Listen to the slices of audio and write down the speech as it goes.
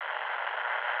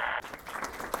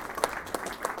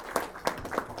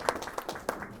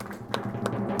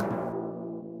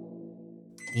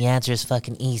The answer is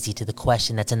fucking easy to the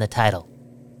question that's in the title.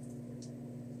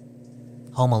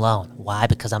 Home Alone. Why?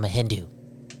 Because I'm a Hindu.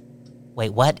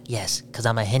 Wait, what? Yes, because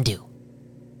I'm a Hindu.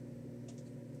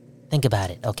 Think about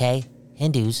it, okay?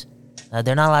 Hindus,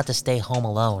 they're not allowed to stay home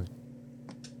alone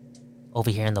over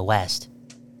here in the West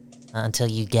until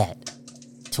you get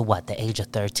to what? The age of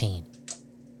 13.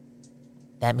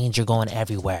 That means you're going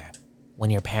everywhere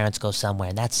when your parents go somewhere,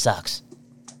 and that sucks.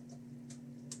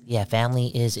 Yeah, family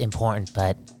is important,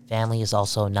 but family is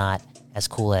also not as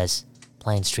cool as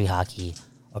playing street hockey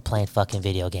or playing fucking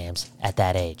video games at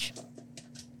that age.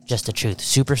 Just the truth.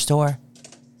 Superstore?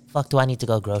 Fuck do I need to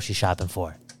go grocery shopping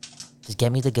for? Just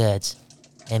get me the goods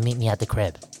and meet me at the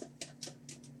crib.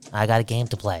 I got a game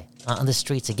to play. On the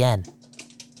streets again.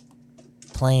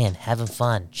 Playing, having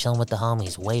fun, chilling with the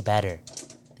homies, way better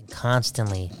than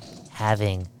constantly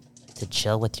having to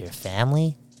chill with your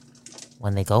family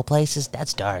when they go places.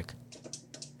 That's dark.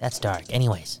 That's dark.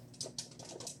 Anyways.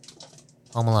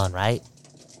 Home Alone, right?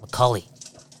 Macaulay.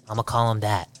 I'm gonna call him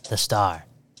that. The star.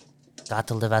 Got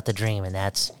to live out the dream, and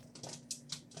that's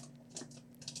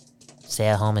stay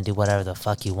at home and do whatever the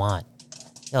fuck you want.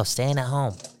 Yo, staying at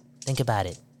home. Think about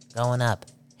it. Growing up,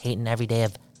 hating every day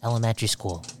of elementary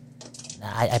school.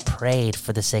 I prayed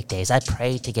for the sick days. I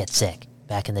prayed to get sick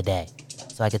back in the day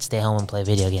so I could stay home and play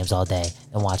video games all day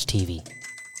and watch TV.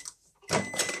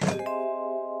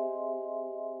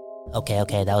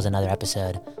 Okay, that was another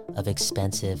episode of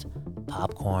Expensive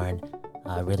Popcorn.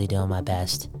 Really doing my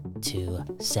best to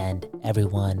send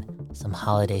everyone some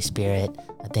holiday spirit.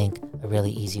 I think a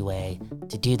really easy way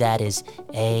to do that is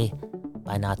A,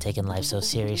 by not taking life so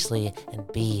seriously, and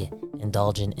B,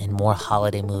 indulging in more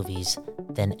holiday movies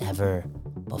than ever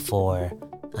before.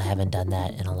 I haven't done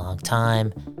that in a long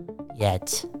time.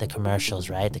 Yet the commercials,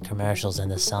 right? The commercials and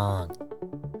the song,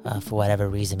 for whatever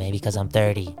reason, maybe because I'm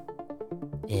 30,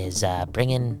 is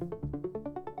bringing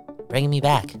me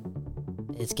back.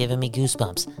 It's giving me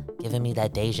goosebumps, giving me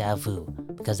that deja vu,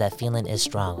 because that feeling is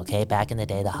strong, okay? Back in the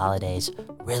day, the holidays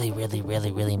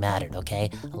really mattered,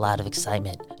 okay? A lot of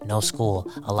excitement, no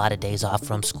school, a lot of days off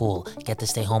from school, get to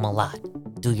stay home a lot,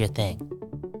 do your thing.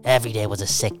 Every day was a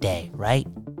sick day, right?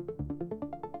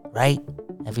 Right?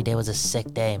 Every day was a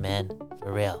sick day, man,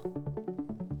 for real.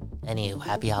 Anywho,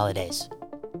 happy holidays.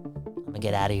 I'm gonna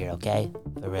get out of here, okay?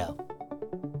 For real.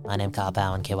 My name is Kyle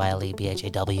Bowen,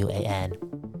 KYLEBHAWAN.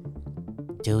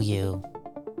 Do you.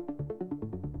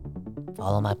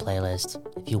 Follow my playlist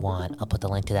if you want. I'll put the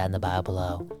link to that in the bio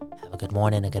below. Have a good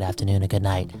morning, a good afternoon, a good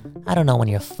night. I don't know when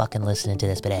you're fucking listening to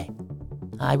this, but hey,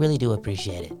 I really do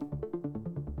appreciate it.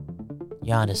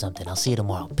 You're onto something. I'll see you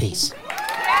tomorrow. Peace.